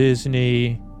 Walt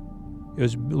Disney. It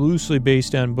was loosely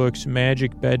based on books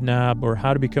Magic Bedknob or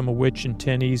How to Become a Witch in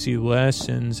 10 Easy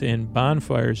Lessons and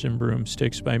Bonfires and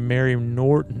Broomsticks by Mary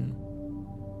Norton.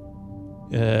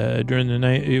 During the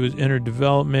night, it was entered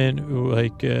development,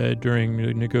 during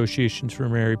the negotiations for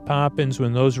Mary Poppins,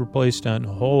 when those were placed on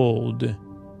hold.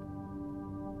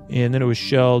 And then it was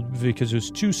shelved because it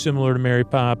was too similar to Mary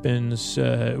Poppins.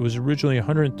 It was originally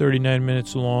 139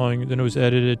 minutes long. Then it was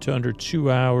edited to under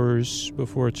 2 hours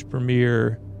before its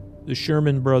premiere. The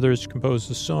Sherman Brothers composed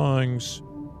the songs.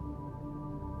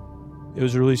 It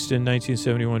was released in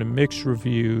 1971 in mixed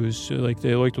reviews. They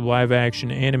liked the live-action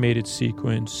animated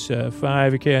sequence.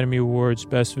 5 Academy Awards,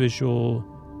 Best Special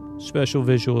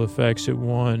Visual Effects. It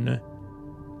won.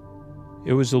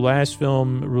 It was the last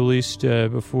film released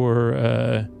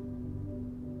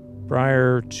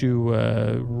prior to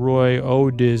Roy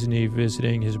O. Disney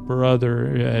visiting his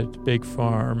brother at Big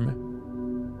Farm.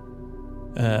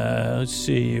 Let's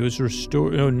see. It was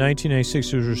restored. In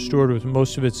 1996, it was restored with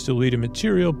most of its deleted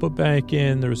material put back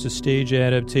in. There was a stage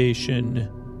adaptation.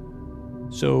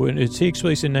 So it takes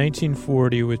place in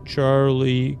 1940 with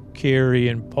Charlie, Carrie,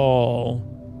 and Paul.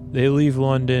 They leave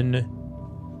London.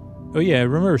 Oh, yeah, I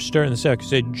remember starting this out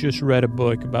because I just read a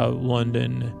book about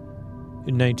London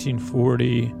in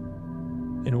 1940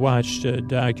 and watched a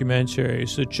documentary.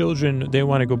 So children, they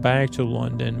want to go back to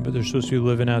London, but they're supposed to be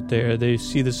living out there. They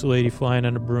see this lady flying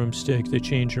on a broomstick. They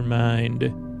change her mind.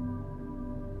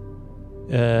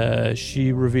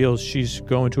 She reveals she's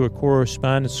going to a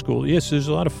correspondence school. Yes, there's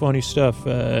a lot of funny stuff.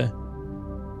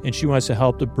 And she wants to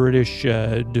help the British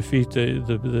defeat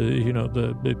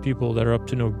the people that are up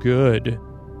to no good.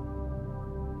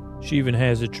 She even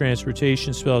has a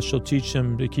transportation spell. She'll teach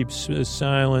them to keep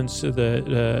silence so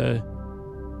that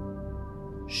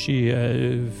she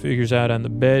figures out on the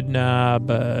bed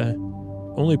knob.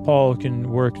 Only Paul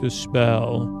can work the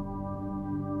spell.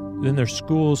 Then their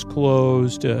school's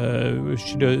closed.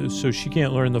 So she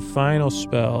can't learn the final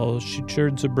spell. She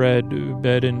turns the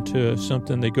bed into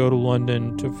something. They go to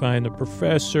London to find the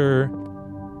professor.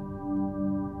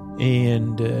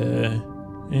 And,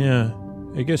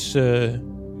 I guess, I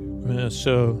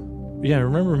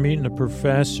remember meeting the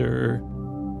professor.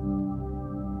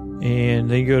 And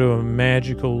they go to a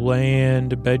magical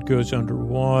land. The bed goes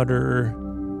underwater.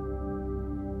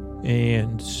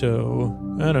 And so,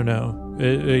 I don't know.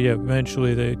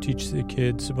 Eventually they teach the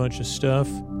kids a bunch of stuff.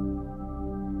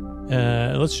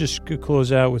 Let's just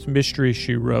close out with Mystery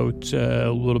She Wrote, a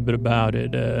little bit about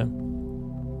it. I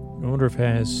wonder if it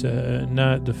has,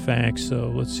 not the facts,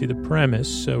 though. Let's see the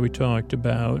premise we talked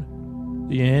about.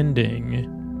 The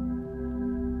ending.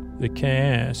 The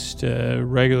cast,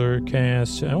 regular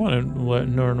cast. I want to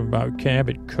learn about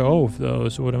Cabot Cove, though,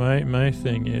 is what my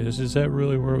thing is. Is that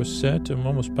really where it was set? I'm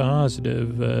almost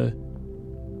positive.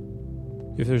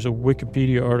 If there's a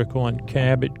Wikipedia article on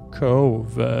Cabot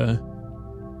Cove, I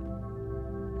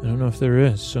don't know if there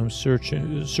is, so I'm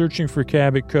searching for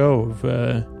Cabot Cove.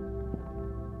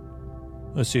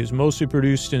 Let's see, it's mostly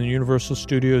produced in the Universal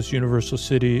Studios, Universal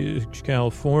City,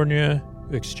 California.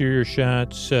 Exterior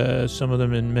shots, some of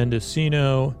them in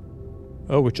Mendocino,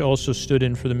 which also stood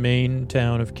in for the main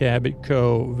town of Cabot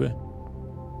Cove.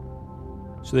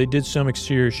 So they did some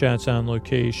exterior shots on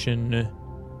location,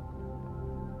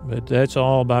 but that's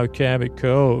all about Cabot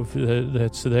Cove.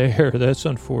 That's there. That's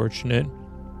unfortunate.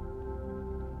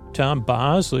 Tom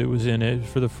Bosley was in it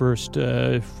for the first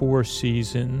 4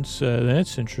 seasons.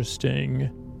 That's interesting.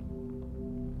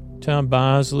 Tom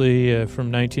Bosley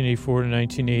from 1984 to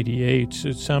 1988.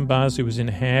 So Tom Bosley was in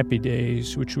Happy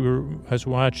Days, which I was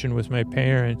watching with my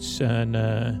parents on,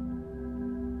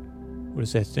 what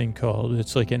is that thing called?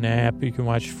 It's like an app. You can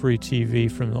watch free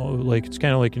TV from, it's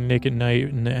kind of like Nick at Night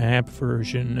in the app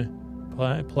version.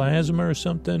 Plasma or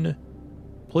something?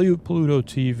 Pluto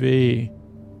TV.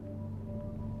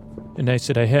 And I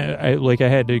said I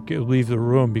had to leave the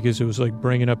room because it was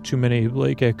bringing up too many,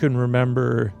 I couldn't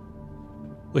remember.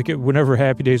 Whenever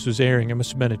Happy Days was airing, I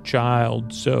must have been a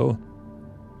child, so.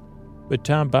 But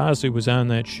Tom Bosley was on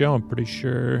that show, I'm pretty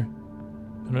sure.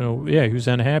 I don't know. Yeah, he was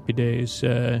on Happy Days.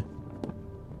 The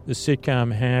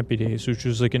sitcom Happy Days, which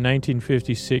was a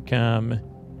 1950 sitcom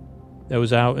that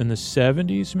was out in the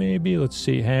 70s, maybe? Let's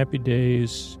see. Happy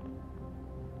Days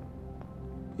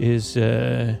is,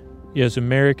 it's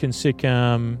American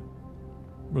sitcom.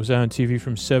 It was on TV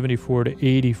from 74 to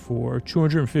 84.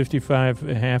 255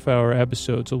 half-hour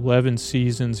episodes, 11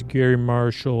 seasons. Gary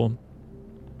Marshall.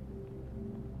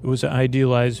 It was an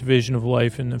idealized vision of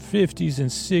life in the 50s and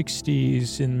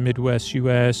 60s in the Midwest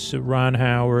U.S. Ron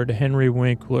Howard, Henry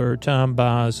Winkler, Tom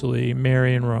Bosley,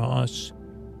 Marion Ross,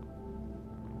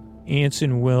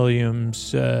 Anson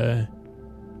Williams. It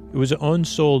was an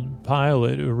unsold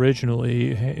pilot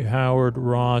originally. Howard,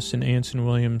 Ross, and Anson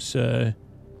Williams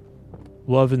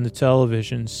loving the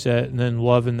television set and then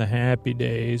loving the Happy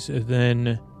Days. And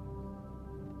then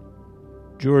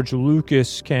George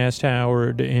Lucas cast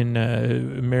Howard in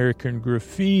American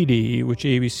Graffiti, which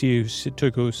ABC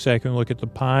took a second look at the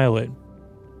pilot.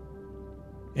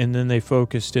 And then they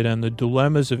focused it on the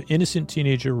dilemmas of innocent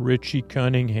teenager Richie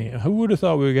Cunningham. Who would have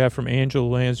thought we got from Angela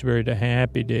Lansbury to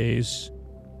Happy Days?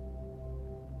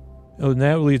 Oh, and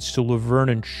that leads to Laverne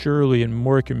and Shirley and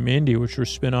Mork and Mindy, which were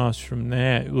spin-offs from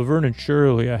that. Laverne and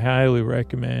Shirley, I highly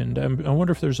recommend. I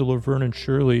wonder if there's a Laverne and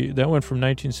Shirley. That went from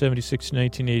 1976 to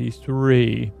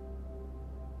 1983.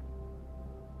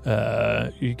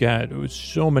 You got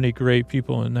so many great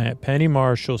people in that. Penny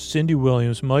Marshall, Cindy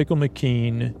Williams, Michael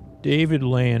McKean, David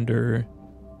Lander,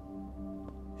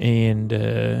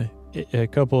 and a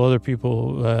couple other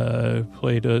people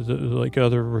played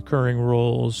other recurring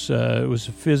roles. It was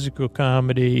a physical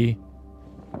comedy.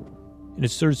 In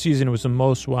its third season, it was the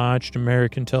most watched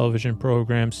American television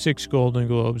program, 6 Golden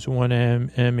Globes, 1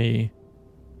 Emmy.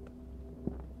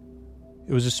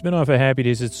 It was a spinoff of Happy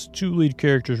Days. Its 2 lead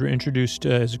characters were introduced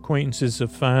as acquaintances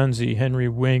of Fonzie, Henry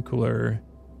Winkler.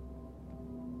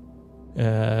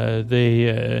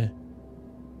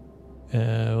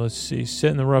 Let's see,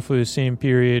 set in the roughly the same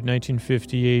period,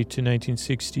 1958 to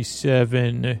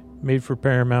 1967, made for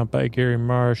Paramount by Gary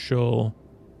Marshall,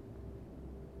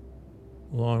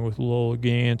 along with Lowell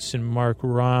Gantz and Mark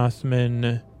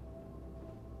Rothman,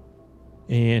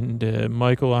 and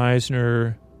Michael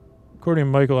Eisner. According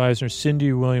to Michael Eisner,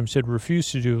 Cindy Williams had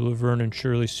refused to do Laverne and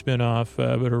Shirley spinoff,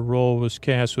 but her role was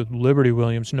cast with Liberty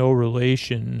Williams, no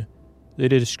relation. They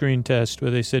did a screen test,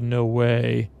 but they said no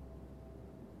way.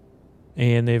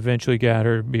 And they eventually got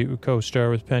her to be a co-star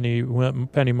with Penny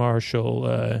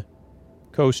Marshall,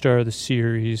 co-star of the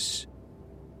series.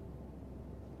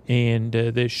 And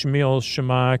the Shamil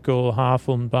Shamakel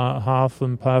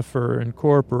Hoffenpuffer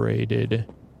Incorporated,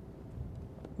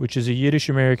 which is a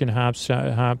Yiddish-American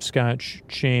hopscotch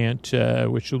chant,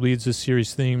 which leads the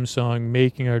series theme song,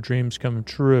 Making Our Dreams Come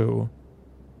True.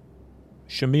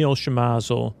 Shamil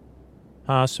Shamazel,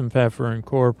 Hoffenpuffer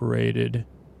Incorporated.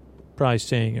 Probably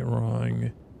saying it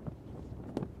wrong.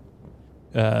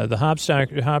 The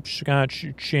hopscotch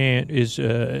chant is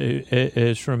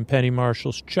from Penny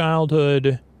Marshall's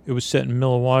childhood. It was set in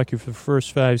Milwaukee for the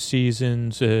first 5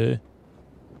 seasons. They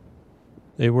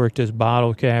worked as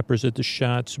bottle cappers at the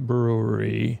Schatz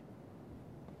Brewery.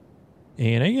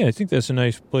 And I think that's a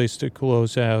nice place to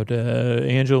close out.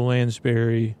 Angela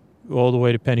Lansbury, all the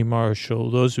way to Penny Marshall.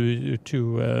 Those are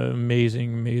 2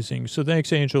 amazing. So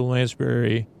thanks, Angela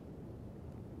Lansbury.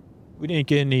 We didn't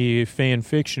get any fan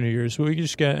fiction of yours, but we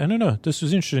just got, I don't know, this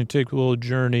was interesting to take a little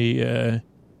journey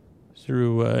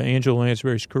through Angela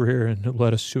Lansbury's career and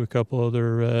led us to a couple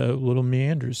other little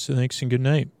meanders. So thanks and good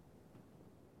night.